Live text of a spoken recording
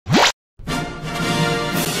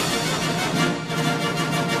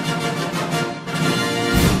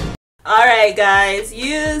Alright guys,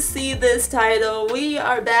 you see this title. We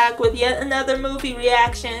are back with yet another movie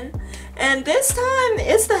reaction. And this time,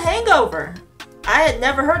 it's The Hangover. I had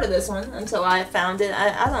never heard of this one until I found it.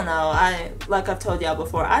 I don't know. Like I've told y'all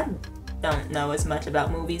before, I don't know as much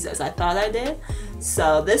about movies as I thought I did.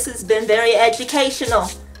 So this has been very educational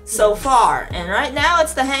so far. And right now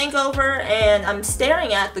it's The Hangover, and I'm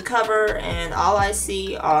staring at the cover and all I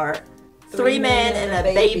see are three men and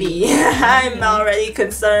a baby. I'm already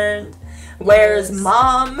concerned. Where's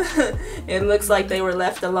mom? It looks like they were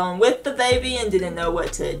left alone with the baby and didn't know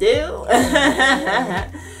what to do.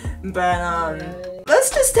 But let's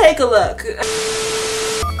just take a look.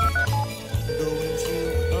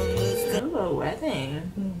 Ooh, a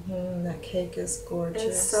wedding. That cake is gorgeous.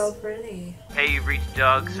 It's so pretty. Hey, you've reached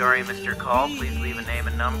Doug. Sorry I missed your call. Please leave a name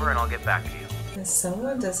and number and I'll get back to you. And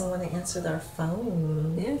someone doesn't want to answer their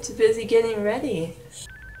phone. Yeah, too busy getting ready.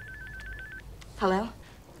 Hello?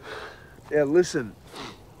 Yeah, listen.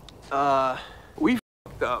 We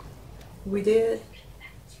f***ed up. We did?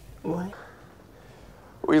 What?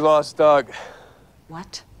 We lost Doug.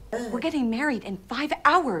 What? We're getting married in 5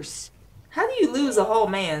 hours. How do you lose a whole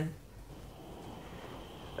man?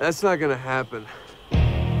 That's not gonna happen.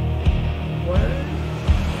 What?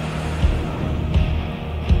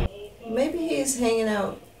 Maybe he's hanging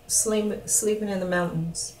out, sleeping in the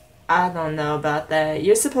mountains. I don't know about that.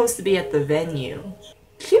 You're supposed to be at the venue.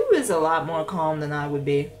 She was a lot more calm than I would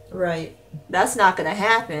be. Right. That's not gonna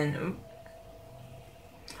happen.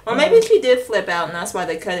 Or maybe she did flip out and that's why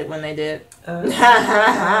they cut it when they did. Good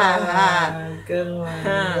one.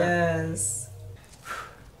 Yes.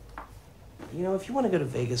 You know, if you want to go to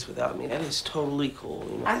Vegas without me, that is totally cool.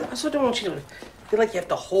 You know? I also don't want you to feel like you have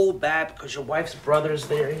to hold back because your wife's brother's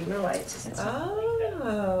there. You know, it's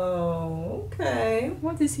Oh, okay.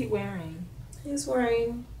 What is he wearing? He's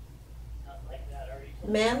wearing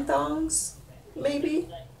man thongs, maybe?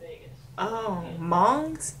 Oh,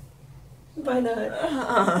 mongs? Why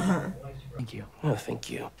not? Thank you. Oh, thank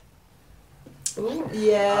you. Ooh,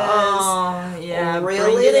 yes. Oh, yeah.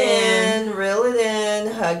 Reel bring it in,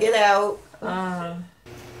 hug it out.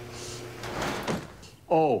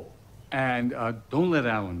 Oh, and don't let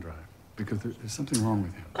Alan drive, because there's something wrong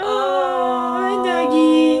with him. Oh, hi,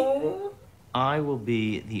 Dougie. I will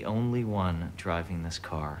be the only one driving this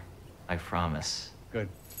car. I promise. Good.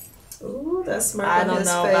 Ooh, that smirk I on don't his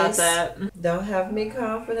know face. about that. Don't have me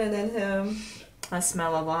confident in him. I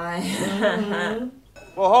smell a lie.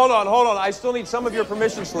 Well, hold on. I still need some of your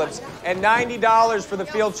permission slips and $90 for the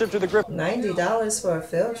field trip to the Griffin. $90 for a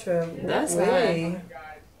field trip. That's really.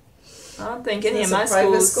 I don't think any of Is my this a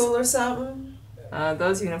private schools. school or something?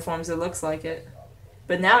 Those uniforms, it looks like it.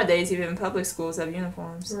 But nowadays, even public schools have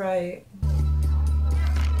uniforms. Right.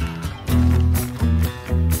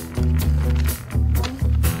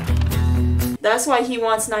 That's why he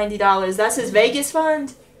wants $90. That's his Vegas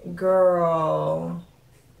fund? Girl.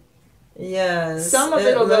 Yes. Some of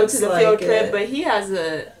it'll go to the like field trip, it. but he has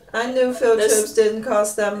a... I knew field trips didn't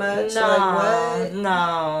cost that much. No, Like, what?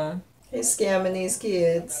 no. He's scamming these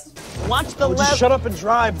kids. Watch the Just shut up and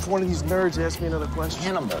drive before one of these nerds ask me another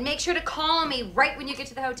question. Make sure to call me right when you get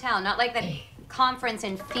to the hotel, not like that conference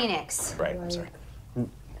in Phoenix. Right, I'm sorry.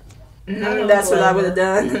 That's what I would have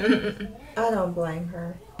done. I don't blame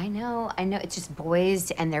her. I know. It's just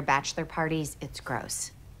boys and their bachelor parties. It's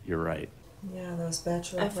gross. You're right. Yeah, those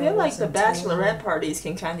bachelor I feel like the parties and bachelorette parties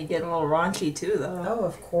can kind of get a little raunchy too, though. Oh,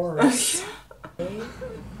 of course.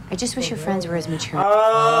 I just wish your friends were as mature.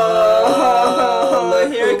 Oh,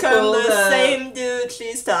 look here who comes pulled the up. same dude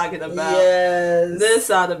she's talking about. Yes. This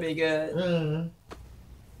ought to be good.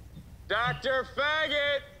 Dr.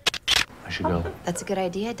 Faggot! I should go. That's a good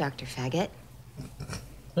idea, Dr. Faggot.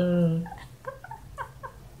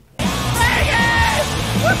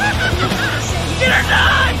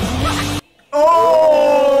 Oh!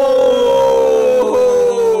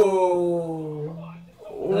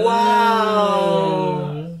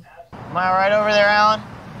 Wow! Am I right over there, Alan?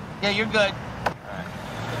 Yeah, you're good.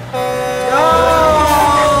 No!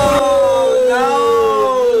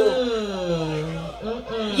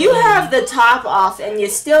 You have the top off and you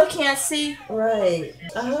still can't see? Right.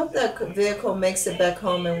 I hope that vehicle makes it back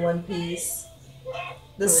home in one piece.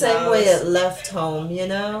 The Who same way knows? it left home, you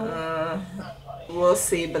know? We'll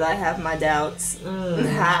see, but I have my doubts.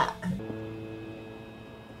 Ha.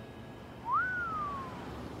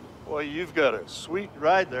 Well, you've got a sweet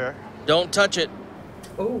ride there. Don't touch it.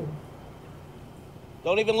 Ooh.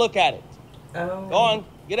 Don't even look at it. Oh. Go on.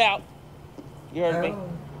 Get out. You heard me.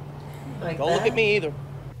 Like Don't look at me either.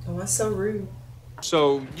 Oh, that's so rude.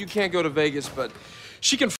 So, you can't go to Vegas, but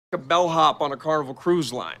she can f*** a bellhop on a Carnival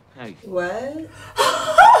cruise line. Hey. What?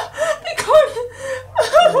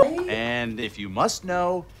 And if you must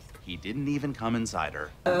know, he didn't even come inside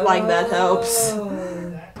her. Like that helps.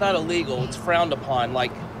 It's not illegal. It's frowned upon,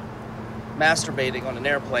 like masturbating on an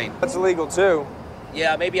airplane. That's illegal too.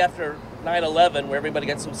 Yeah, maybe after 9/11, where everybody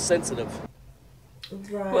got so sensitive.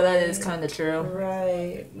 Right. Well, that is kind of true.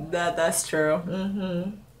 Right. That's true.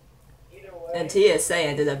 Mm-hmm. And TSA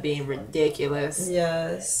ended up being ridiculous.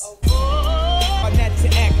 Yes.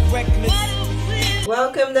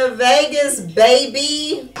 Welcome to Vegas,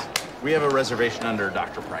 baby. We have a reservation under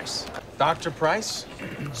Dr. Price. Dr. Price?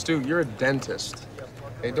 Stu, you're a dentist.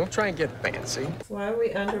 Hey, don't try and get fancy. Why are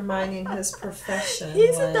we undermining his profession?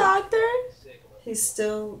 He's a doctor. He's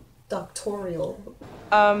still doctorial.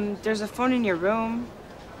 There's a phone in your room.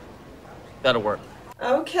 That'll work.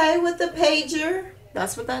 Okay, with the pager.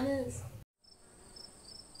 That's what that is.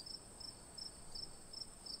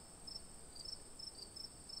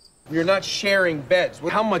 You're not sharing beds.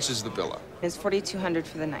 How much is the villa? It's $4,200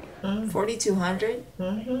 for the night. 4,200.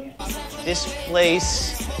 This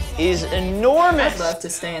place is enormous. I'd love to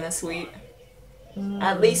stay in a suite.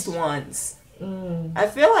 At least once. I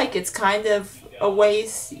feel like it's kind of a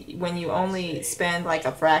waste when you only spend like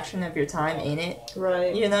a fraction of your time in it.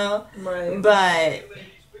 Right. You know? Right. But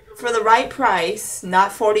for the right price,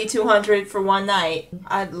 not $4,200 for one night,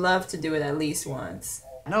 I'd love to do it at least once.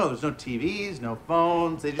 No, there's no TVs, no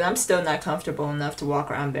phones. I'm still not comfortable enough to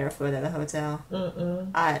walk around barefoot at a hotel.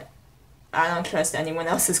 I don't trust anyone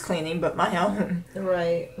else's cleaning but my own.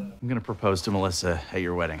 Right. I'm gonna propose to Melissa at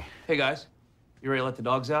your wedding. Hey guys, you ready to let the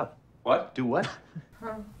dogs out? What? Do what?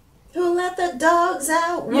 Who let the dogs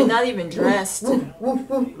out? You're not even dressed.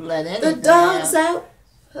 Let in The dogs out.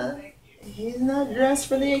 Huh? He's not dressed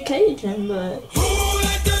for the occasion, but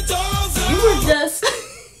you were just.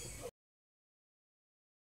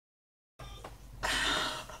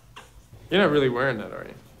 You're not really wearing that, are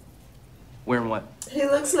you? Wearing what? He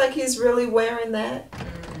looks like he's really wearing that.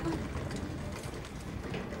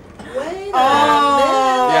 Wait a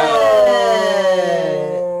minute.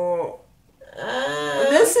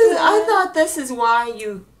 I thought this is why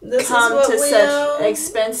you come to such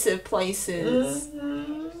expensive places.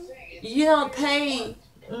 You don't pay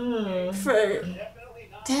for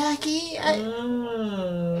tacky. I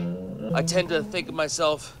tend to think of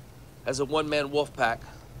myself as a one-man wolf pack.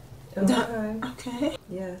 Okay.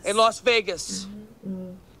 Yes. In Las Vegas,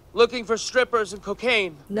 looking for strippers and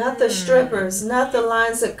cocaine. Not the strippers, not the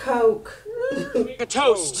lines of coke. A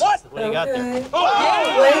toast. What? What do you got there? Wait a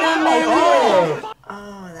minute.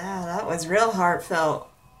 Oh, that was real heartfelt.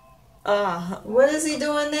 What is he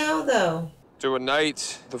doing now, though? To a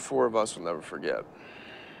night the four of us will never forget.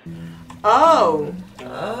 Oh.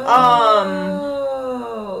 Oh,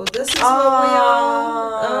 this is what we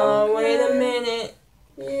all. Okay. Wait a minute.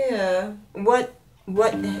 Yeah. What?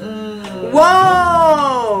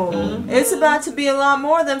 Whoa! It's about to be a lot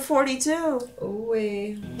more than 42.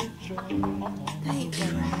 Wait.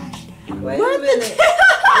 Wait Where a minute.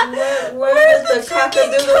 Where did the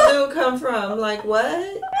cock-a-doodle-doo come from? Like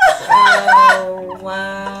what? Oh,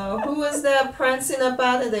 wow. Who was that prancing up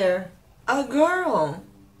out of there? A girl.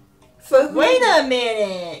 For who? Wait a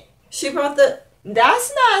minute. She brought the...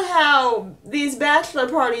 That's not how these bachelor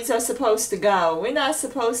parties are supposed to go. We're not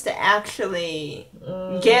supposed to actually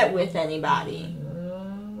get with anybody.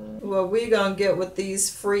 Well, we're going to get with these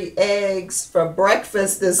free eggs for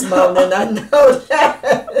breakfast this morning. I know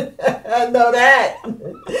that. I know that.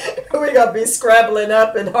 We're going to be scrabbling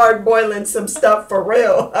up and hard boiling some stuff for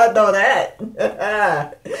real. I know that.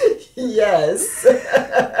 Yes.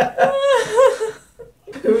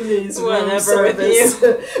 Who needs room service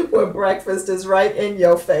when breakfast is right in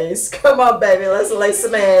your face? Come on, baby, let's lay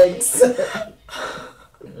some eggs.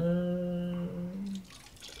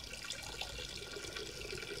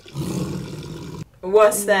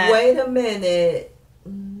 What's that? Wait a minute.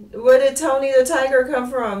 Where did Tony the Tiger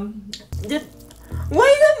come from?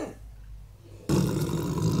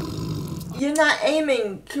 You're not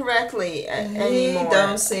aiming correctly anymore. He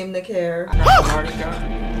don't seem to care.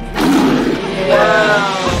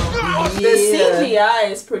 Wow. The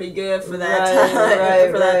CGI is pretty good for that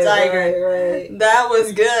that tiger. Right. That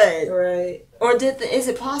was good. Right. Or is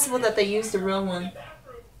it possible that they used the real one?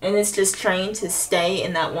 And it's just trained to stay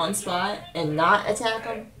in that one spot and not attack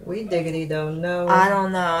them? We diggity don't know. I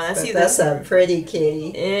don't know. That's a pretty kitty.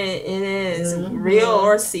 It is. Real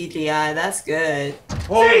or CGI. That's good.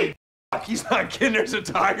 Holy he's not kidding. There's a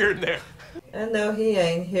tiger in there. I know he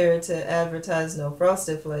ain't here to advertise no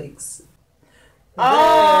Frosted Flakes. Oh,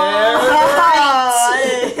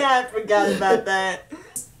 I forgot about that.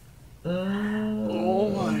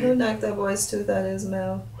 Who knocked that boy's tooth out of his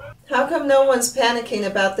mouth? How come no one's panicking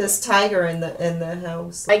about this tiger in the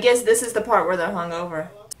house? I guess this is the part where they're hungover.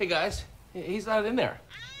 Hey guys, he's not in there.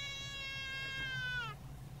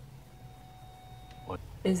 What?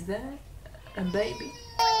 Is that a baby?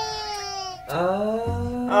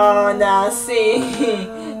 Oh. Oh, now see,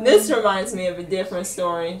 this reminds me of a different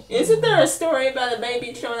story. Isn't there a story about a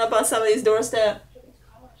baby showing up on somebody's doorstep?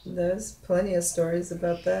 There's plenty of stories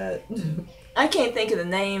about that. I can't think of the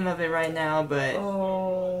name of it right now, but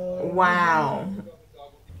wow.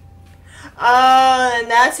 Oh,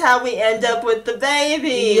 and that's how we end up with the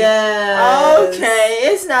baby. Yes. Okay,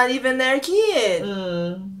 it's not even their kid.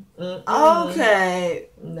 Okay.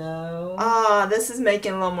 No. Ah, this is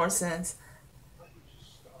making a little more sense.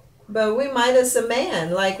 But we might have some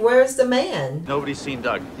man. Like, where's the man? Nobody's seen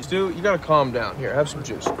Doug. Stu, you gotta calm down. Here, have some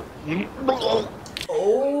juice.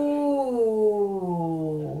 Oh,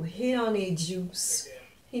 he don't need juice.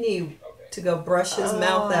 He need to go brush his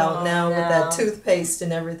mouth out now with that toothpaste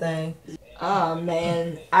and everything. Oh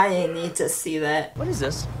man, I didn't need to see that. What is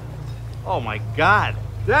this? Oh my God.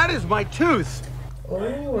 That is my tooth.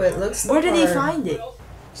 Oh, it looks. Where did he find it?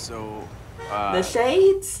 So, the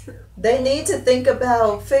shades? They need to think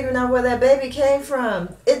about figuring out where that baby came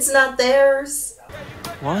from. It's not theirs.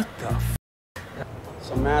 What the f?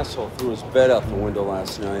 Some asshole threw his bed out the window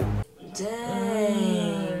last night.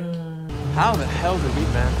 Dang. How the hell did we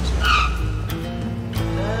manage?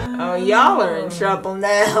 Oh, y'all are in trouble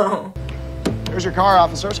now. Here's your car,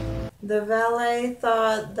 officers. The valet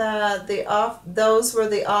thought that those were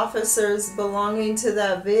the officers belonging to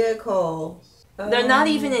that vehicle. They're not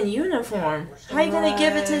even in uniform. How are you gonna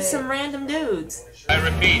give it to some random dudes? I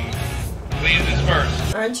repeat, please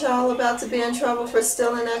disperse. Aren't y'all about to be in trouble for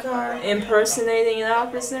stealing that car? Impersonating an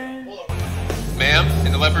officer? Ma'am,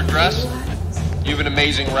 in the leopard dress, you have an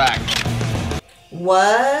amazing rack.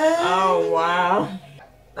 What? Oh, wow.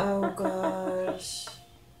 Oh, gosh.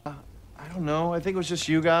 I don't know. I think it was just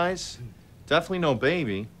you guys. Definitely no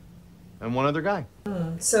baby. And one other guy.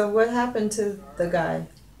 So what happened to the guy?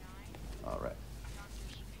 All right.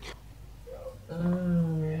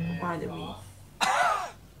 Why did we?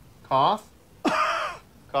 Cough.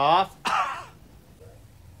 Cough.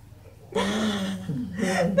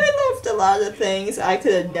 They left a lot of things I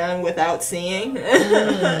could have done without seeing.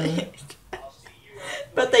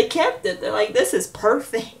 But they kept it. They're like, this is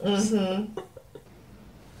perfect.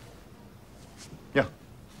 Yeah.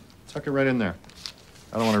 Tuck it right in there.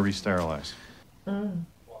 I don't want to re-sterilize.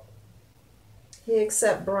 He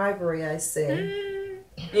accept bribery, I see.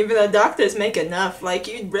 Even though doctors make enough, like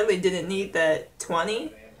you really didn't need that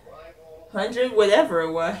 20, 100, whatever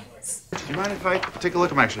it was. Do you mind if I take a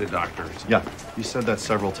look? I'm actually a doctor. Yeah, you said that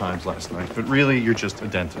several times last night, but really, you're just a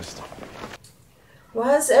dentist.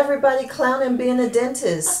 Why is everybody clowning being a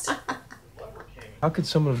dentist? How could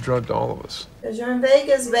someone have drugged all of us? Because you're in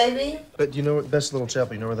Vegas, baby. But you know, that's Little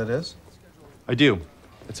Chapel. You know where that is? I do.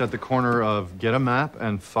 It's at the corner of Get a Map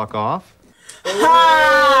and Fuck Off.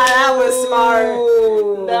 Ha! That was smart.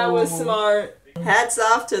 That was smart. Hats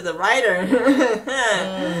off to the writer.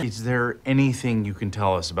 Is there anything you can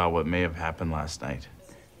tell us about what may have happened last night?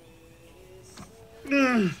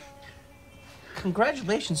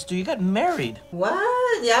 Congratulations, Stu. You got married.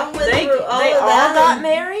 What? Y'all went They through all all of that? got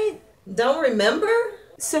married? Don't remember?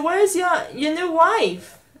 So where's your new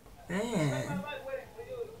wife? Man,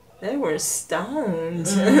 they were stoned.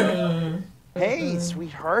 Hey,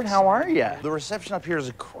 sweetheart, how are you? The reception up here is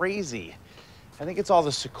crazy. I think it's all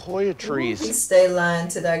the sequoia trees. He stay lying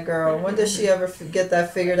to that girl. When does she ever get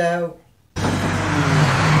that figured out? To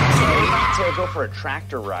go for a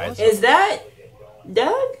tractor ride. Is that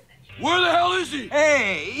Doug? Where the hell is he?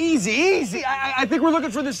 Hey, easy, easy. I think we're looking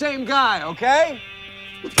for the same guy, okay?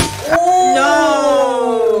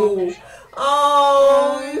 No!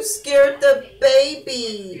 Oh, you scared the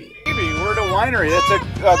baby. Baby, we're at a winery. That's a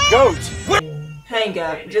goat. Hang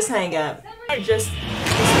up. Just hang up. Just...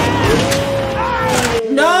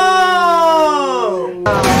 No!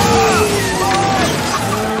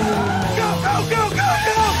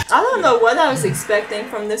 I don't know what I was expecting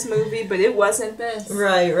from this movie, but it wasn't this.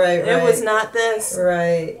 Right. It was not this.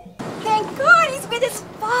 Right. Thank God he's with his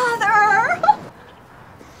father.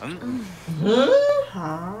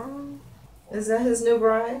 Huh? Is that his new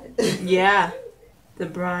bride? Yeah. The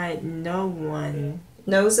bride no one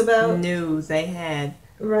Knows about? knew they had.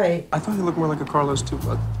 Right. I thought he looked more like a Carlos too,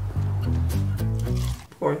 but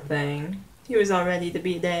Poor thing. He was all ready to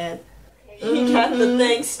be dead. He got the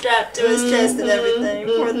thing strapped to his chest and everything.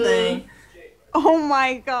 Poor thing. Oh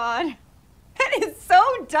my God. That is so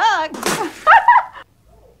Doug.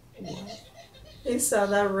 He saw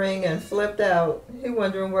that ring and flipped out. He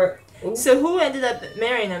wondering where So who ended up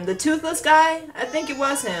marrying him? The toothless guy? I think it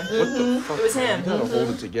was him. What the fuck? It was him. You gotta hold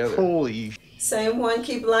it together. Holy. Same one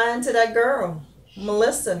keep lying to that girl,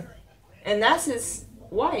 Melissa. And that's his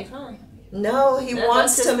wife, huh? No, he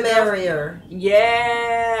wants to marry her.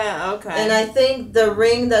 Yeah, okay. And I think the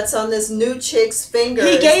ring that's on this new chick's finger.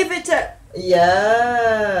 He gave it to...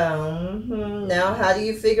 Yeah. Now how do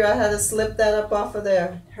you figure out how to slip that up off of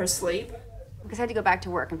there? Her sleep? Because I had to go back to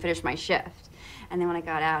work and finish my shift. And then when I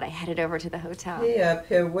got out, I headed over to the hotel. He up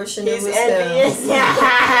here wishing He's it was envious. him.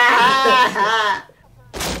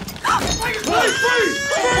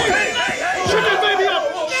 Shut that baby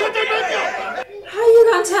up! Shut that baby up! How you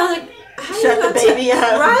gonna tell it? Shut the baby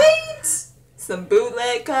up. Right? Some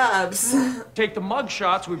bootleg cops. Take the mug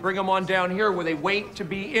shots, we bring them on down here where they wait to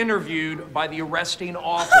be interviewed by the arresting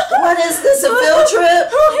officer. What is this, a field trip?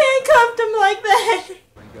 Who handcuffed him like that?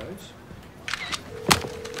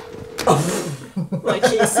 Like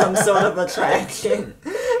he's some sort of attraction.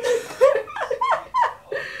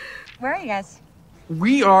 Where are you guys?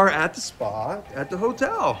 We are at the spa at the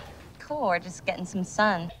hotel. Cool, we're just getting some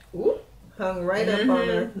sun. Ooh, hung right up on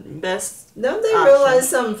her. Best. Don't they option. realize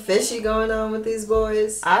something fishy going on with these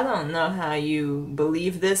boys? I don't know how you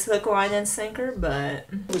believe this hook, line, and sinker, but...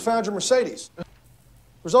 We found your Mercedes.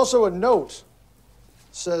 There's also a note.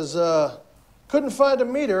 It says, couldn't find a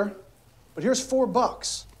meter, but here's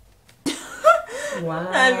 $4. Wow.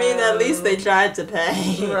 I mean, at least they tried to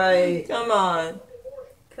pay. Right. Come on.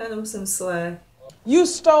 Cut them some slack. You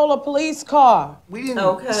stole a police car. We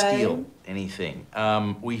didn't steal anything.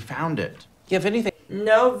 We found it. If anything.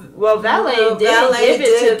 No, well, Valet No, did Valet give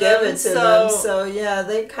it to give them, it to them. So yeah,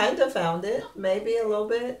 they kind of found it. Maybe a little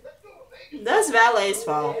bit. That's Valet's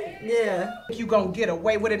fault. Yeah. You gonna get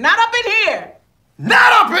away with it? Not up in here.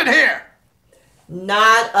 Not up in here!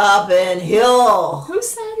 Not up in here. Whose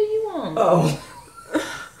side are you on? Oh.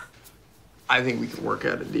 I think we can work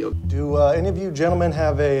out a deal. Do any of you gentlemen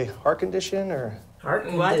have a heart condition or? Heart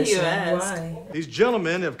condition. Why do you ask? Why? These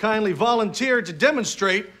gentlemen have kindly volunteered to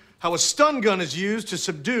demonstrate how a stun gun is used to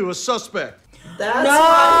subdue a suspect. That's why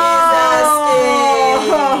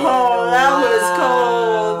he's asking. Oh, that was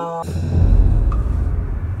cold.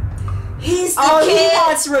 He's the Oh, kid. he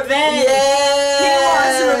wants revenge. Yes. He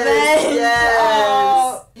wants revenge. Yes.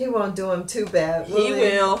 Oh. He won't do him too bad. He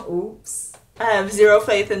will. Oops. I have zero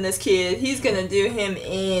faith in this kid. He's gonna do him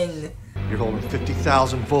in. You're holding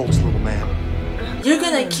 50,000 volts, little man. You're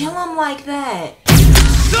gonna kill him like that.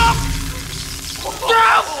 Stop!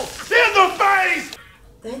 In the face!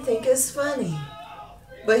 They think it's funny.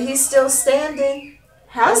 But he's still standing.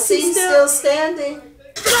 How's he still standing?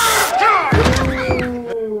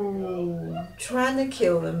 Ooh, trying to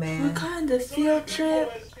kill the man. What kind of field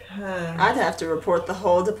trip? Huh. I'd have to report the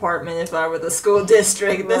whole department if I were the school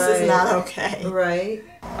district. This is not okay. Right.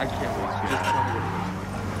 I can't wait. Just show me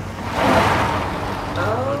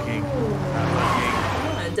Oh,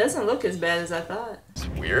 it doesn't look as bad as I thought. It's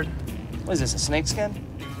weird. What is this, a snake skin?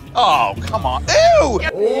 Oh, come on. Ew!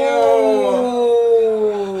 Ooh.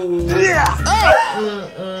 Yeah! Oh.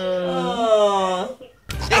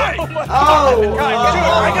 Oh!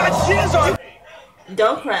 I got jizz on.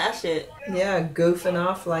 Don't crash it. Yeah, goofing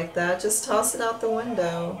off like that. Just toss it out the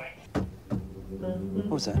window. What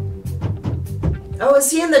was that? Oh, is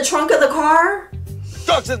he in the trunk of the car?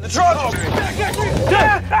 Duck's in the trunk!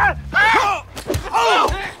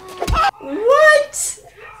 What?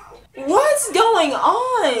 What's going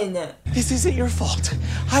on? This isn't your fault.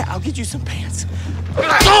 I'll get you some pants.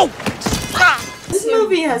 This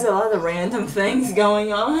movie has a lot of random things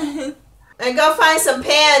going on. And go find some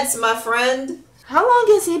pants, my friend. How long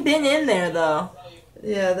has he been in there, though?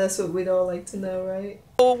 Yeah, that's what we'd all like to know, right?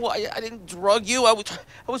 Oh, I didn't drug you. I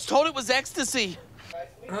was told it was ecstasy.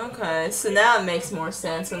 Okay, so now it makes more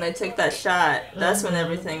sense when they took that shot. That's when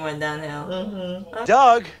everything went downhill.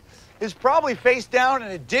 Doug is probably face down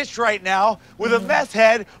in a ditch right now with a meth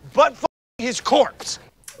head butt his corpse.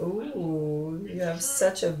 Ooh, you have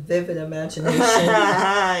such a vivid imagination.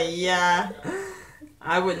 Yeah.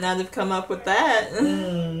 I would not have come up with that.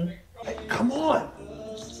 Hey, come on.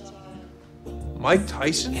 Mike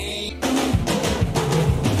Tyson?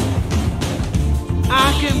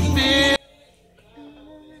 I can feel.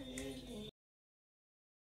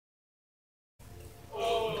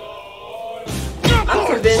 I'm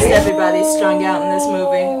convinced everybody's strung out in this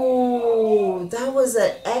movie. Ooh, that was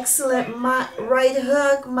an excellent right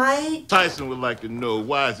hook, Mike. Tyson would like to know,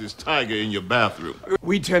 why is this tiger in your bathroom?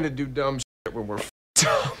 We tend to do dumb shit when we're up.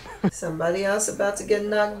 Somebody else about to get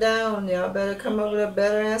knocked down. Y'all better come up with a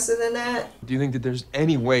better answer than that. Do you think that there's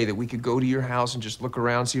any way that we could go to your house and just look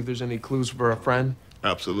around, see if there's any clues for a friend?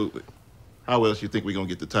 Absolutely. How else you think we're gonna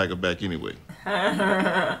get the tiger back anyway?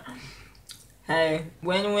 Hey,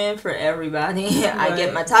 win-win for everybody. Right. I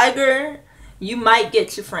get my tiger, you might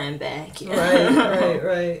get your friend back.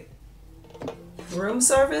 Right. Room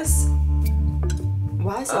service?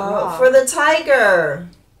 Why is it raw? For the tiger.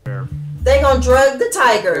 They gonna drug the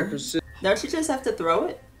tiger. Don't you just have to throw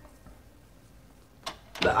it?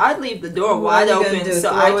 But I'd leave the door wide open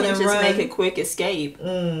so I can just make a quick escape.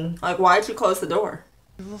 Like, why'd you close the door?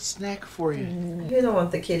 A little snack for you. You don't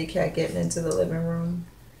want the kitty cat getting into the living room,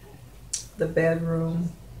 the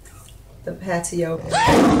bedroom, the patio.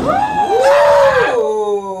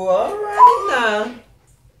 Ooh, all right now.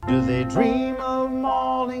 Do they dream of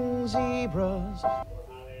mauling zebras?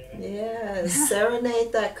 Yes,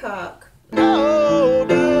 serenade that cock. No,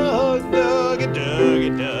 Doug, Doug,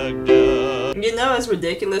 Doug, Doug, Doug. You know, as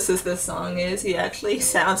ridiculous as this song is, he actually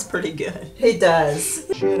sounds pretty good. He does.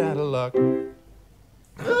 Shit out of luck.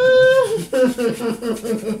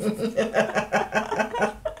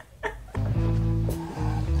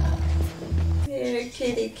 Here,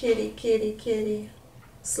 kitty, kitty, kitty, kitty.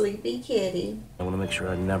 Sleepy kitty. I want to make sure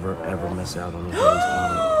I never, ever miss out on anything.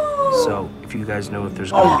 So, if you guys know if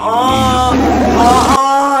there's going to be...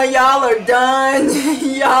 y'all are done.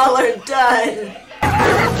 Y'all are done.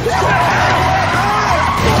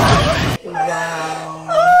 Wow.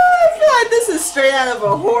 I feel like this is straight out of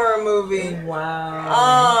a horror movie. Wow.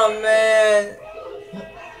 Oh, man.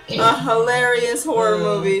 A hilarious horror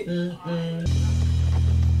movie.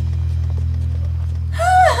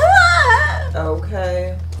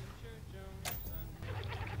 Okay.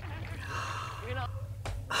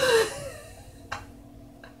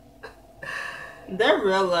 They're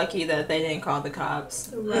real lucky that they didn't call the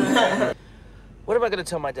cops. Right. What am I going to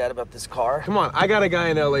tell my dad about this car? Come on, I got a guy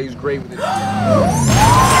in LA who's great with it.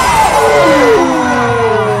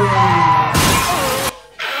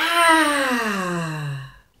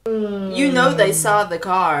 You know they saw the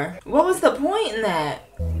car. What was the point in that?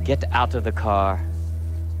 Get out of the car,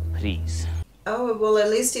 please. Oh, well, at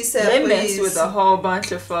least he said they please. messed with a whole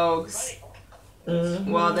bunch of folks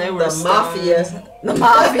while they were the mafia. The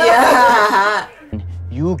mafia.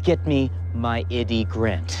 You get me my Eddie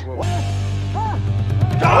Grant.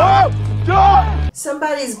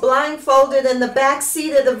 Somebody's blindfolded in the back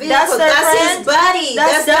seat of the vehicle. That's their friend? His buddy.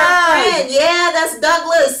 That's their Doug. friend. Yeah, that's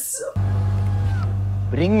Douglas.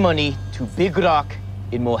 Bring money to Big Rock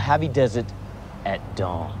in Mojave Desert at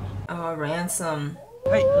dawn. Oh, ransom.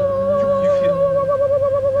 Hey,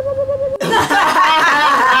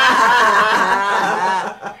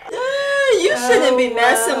 you shouldn't be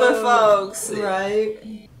messing with folks.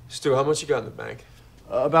 Right. Stu, how much you got in the bank?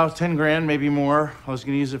 About 10 grand, maybe more. I was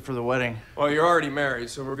gonna use it for the wedding. Well, you're already married,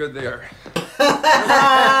 so we're good there. Married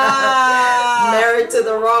to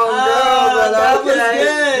the wrong girl, but that okay. was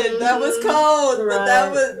good. That was cold, but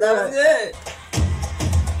that was good.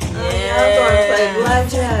 Yeah, I'm going to play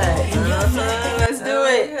blackjack. Let's do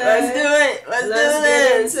it. Let's do it. Let's do this.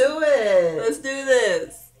 Get into it. Let's do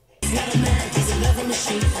this.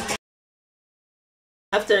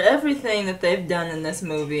 After everything that they've done in this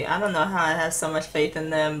movie, I don't know how I have so much faith in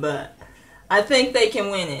them, but I think they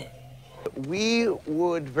can win it. We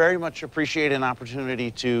would very much appreciate an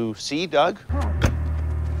opportunity to see Doug.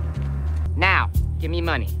 Now, give me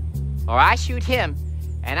money, or I shoot him,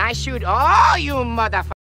 and I shoot all you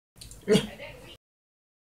motherfuckers.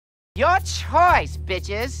 Your choice,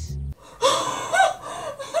 bitches.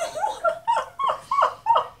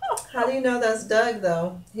 How do you know that's Doug,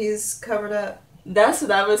 though? He's covered up. That's what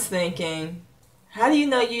I was thinking. How do you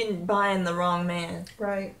know you're buying the wrong man?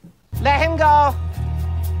 Right. Let him go.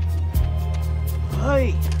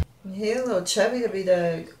 Hey. He's a little chubby to be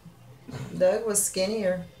Doug. Doug was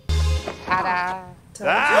skinnier. Ta-da.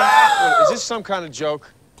 Wait, is this some kind of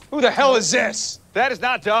joke? Who the hell is this? That is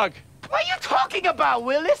not Doug. What are you talking about,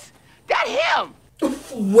 Willis? That him.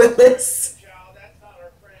 Willis.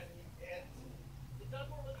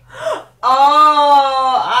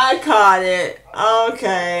 Oh, I caught it.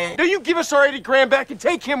 Okay. No, you give us our 80 grand back and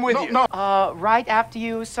take him with you. No. Right after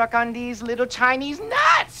you suck on these little Chinese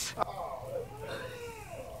nuts.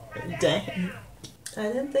 Dang. I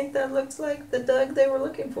didn't think that looked like the Doug they were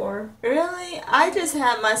looking for. Really? I just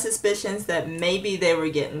had my suspicions that maybe they were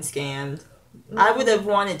getting scammed. I would have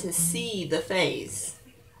wanted to see the face.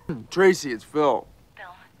 Tracy, it's Phil. Bill,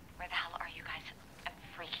 where the hell are you guys? I'm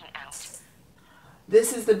freaking out.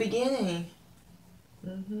 This is the beginning.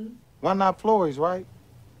 Why not floors, right?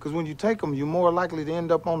 Because when you take them, you're more likely to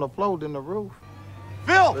end up on the floor than the roof.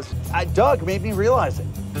 Phil! Doug made me realize it.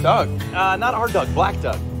 Doug? Not our Doug, Black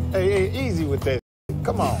Doug. Hey, easy with that.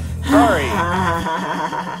 Come on. Sorry.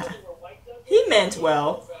 He meant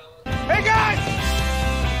well. Hey, Hey guys!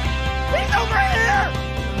 He's over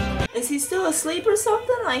here! Is he still asleep or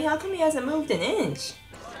something? Like, how come he hasn't moved an inch?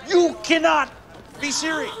 You cannot be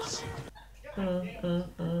serious.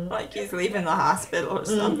 Like he's leaving the hospital or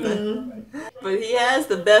something. But he has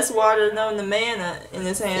the best water known to man in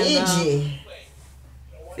his hand. Fiji.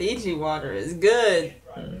 Fiji water is good.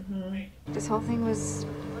 This whole thing was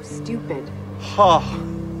stupid. Oh.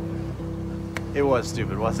 It was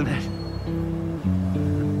stupid, wasn't it?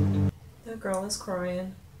 The girl is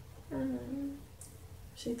crying.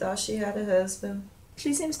 She thought she had a husband.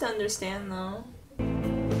 She seems to understand though.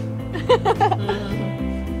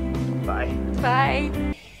 Bye.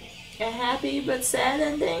 Bye. A happy but sad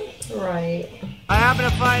ending. Right. I happen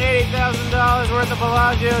to find $80,000 worth of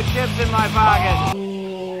Bellagio chips in my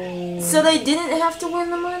pocket. So they didn't have to win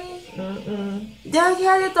the money? Doug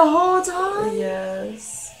had it the whole time?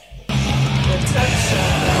 Yes. The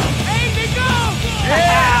touchdown. Hey, big go!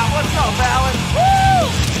 Yeah! What's up, Alan? Woo!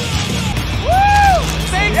 Woo!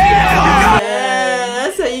 Thank you! Yeah,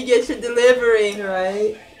 that's how you get your delivery.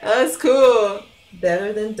 Right. That's cool.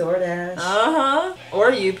 Better than DoorDash.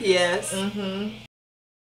 Or UPS.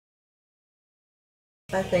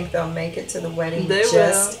 I think they'll make it to the wedding They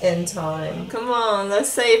just in time. Come on, let's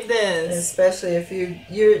save this. Especially if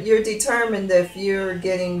you're determined if you're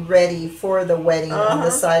getting ready for the wedding on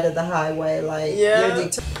the side of the highway, like you're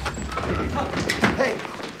determined. Hey,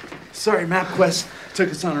 sorry, MapQuest took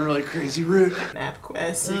us on a really crazy route.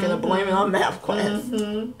 MapQuest, you're gonna blame it on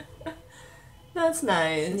MapQuest. That's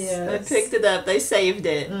nice. Yes. They picked it up. They saved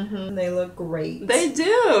it. They look great. They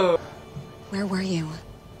do. Where were you?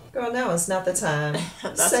 Girl, now it's not the time.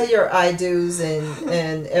 Say your I do's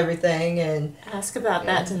and everything and ask about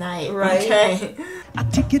that tonight. Right. Okay. I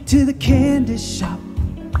take you to the candy shop.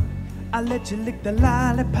 I let you lick the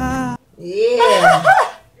lollipop. Yeah.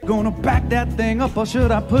 Gonna back that thing up or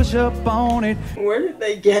should I push up on it? Where did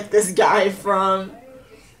they get this guy from?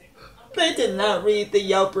 They did not read the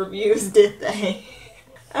Yelp reviews, did they?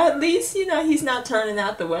 At least, you know, he's not turning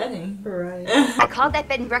out the wedding. Right. I called that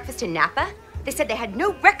bed and breakfast in Napa. They said they had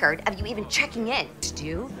no record of you even checking in.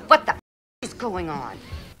 Stu, what the is going on?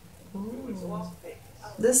 Ooh.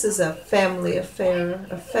 This is a family affair,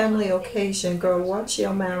 a family occasion. Girl, watch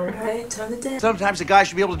your mouth. Right, turn it down. Sometimes a guy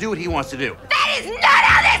should be able to do what he wants to do. That is not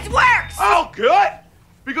how this works! Oh, good!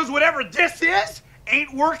 Because whatever this is,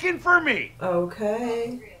 ain't working for me.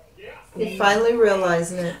 Okay. He finally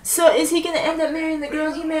realizing it. So is he gonna end up marrying the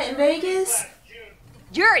girl he met in Vegas?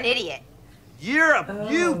 You're an idiot. You're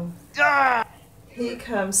a you. He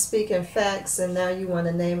comes speaking facts, and now you want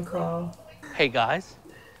a name call. Hey guys,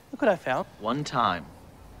 look what I found. One time,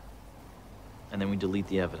 and then we delete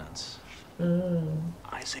the evidence.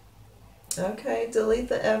 I see. Okay, delete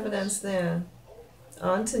the evidence then.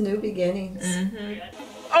 On to new beginnings.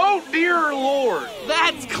 Oh dear Lord,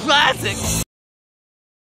 that's classic.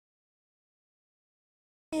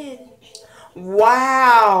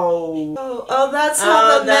 Wow. Oh, that's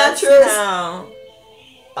how the that's mattress. how.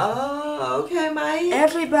 Oh, okay, Mike.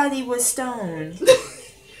 Everybody was stoned.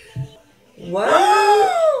 What?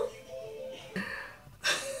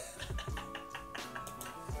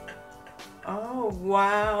 Oh,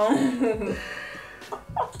 wow.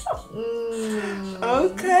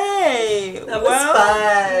 Okay. That was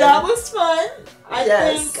fun. That was fun. I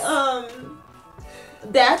Yes. think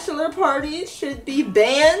bachelor parties should be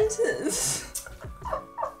banned.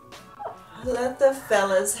 Let the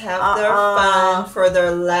fellas have their fun for their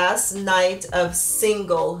last night of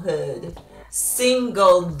singlehood.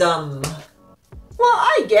 Singledom. Well,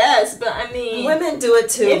 I guess, but I mean... Women do it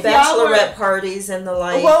too. if y'all Bachelorette were- parties and the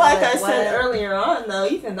like. Well, like but I said what? earlier on, though,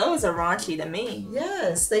 even those are raunchy to me.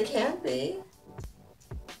 Yes, they can be.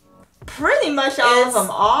 Pretty much all of them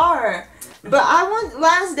are. But I want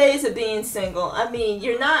last days of being single. I mean,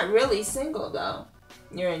 you're not really single, though.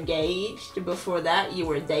 You're engaged. Before that, you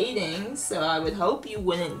were dating. So I would hope you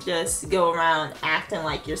wouldn't just go around acting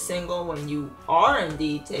like you're single when you are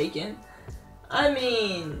indeed taken. I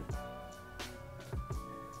mean...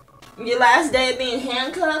 Your last day of being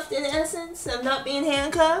handcuffed, in essence, of not being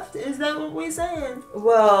handcuffed? Is that what we're saying?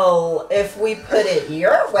 Well, if we put it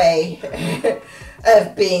your way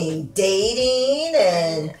of being dating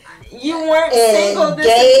and you weren't single this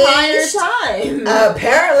entire time.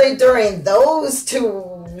 Apparently, during those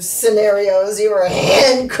two scenarios, you were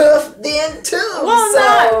handcuffed then too. Well, so.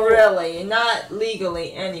 not really, not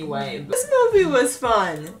legally anyway. This movie was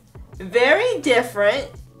fun, very different,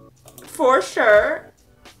 for sure.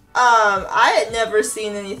 I had never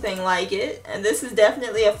seen anything like it, and this is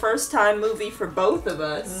definitely a first-time movie for both of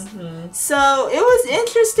us. So it was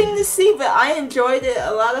interesting to see, but I enjoyed it.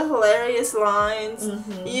 A lot of hilarious lines,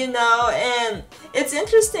 you know, and it's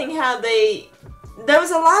interesting how there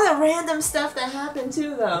was a lot of random stuff that happened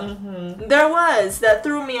too, though. There was, that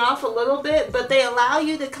threw me off a little bit, but they allow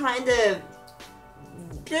you to kind of,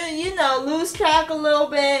 you know, lose track a little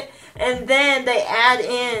bit, and then they add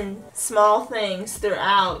in small things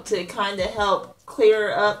throughout to kind of help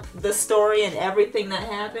clear up the story and everything that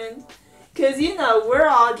happened. Because, you know, we're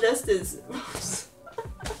all just as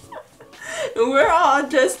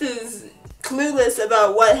clueless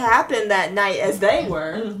about what happened that night as they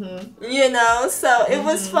were, you know, so it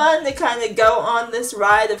was fun to kind of go on this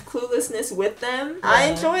ride of cluelessness with them. I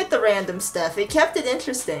enjoyed the random stuff. It kept it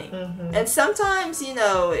interesting. And sometimes, you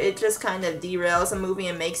know, it just kind of derails a movie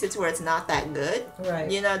and makes it to where it's not that good,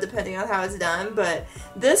 you know, depending on how it's done. But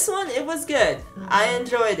this one, it was good. I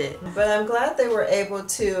enjoyed it. But I'm glad they were able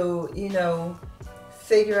to, you know,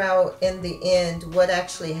 figure out in the end what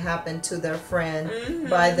actually happened to their friend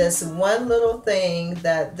by this one little thing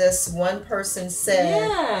that this one person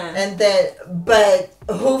said. And that, but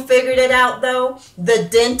who figured it out though? The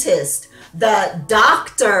dentist. The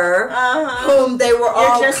doctor, whom they were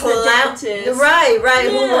all clowning, who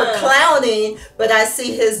were clowning, but I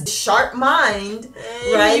see his sharp mind,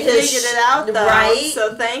 He figured it out, though.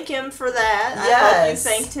 So thank him for that. I hope you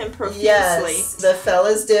thanked him profusely. Yes, the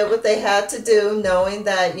fellas did what they had to do, knowing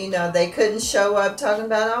that, you know, they couldn't show up talking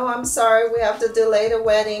about, oh, I'm sorry, we have to delay the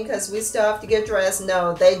wedding because we still have to get dressed.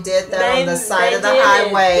 No, they did that on the side of the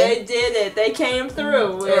highway. They did it. They came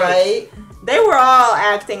through. Right. They were all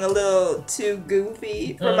acting a little too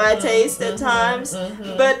goofy for my taste at times,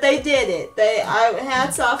 but they did it.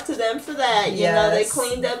 Hats off to them for that. You know, they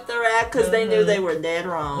cleaned up their act because they knew they were dead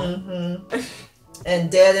wrong.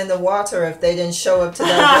 And dead in the water if they didn't show up to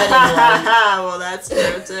that wedding. Well, that's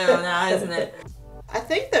true too now, isn't it? I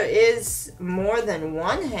think there is more than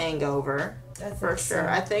one Hangover, for sure.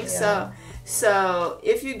 I think so. So,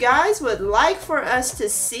 if you guys would like for us to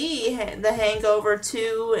see The Hangover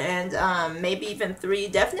 2 and maybe even 3,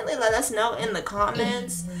 definitely let us know in the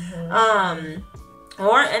comments.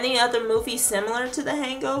 Or any other movie similar to The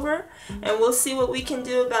Hangover. And we'll see what we can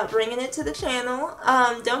do about bringing it to the channel.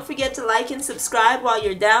 Don't forget to like and subscribe while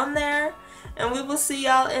you're down there. And we will see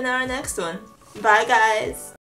y'all in our next one. Bye, guys.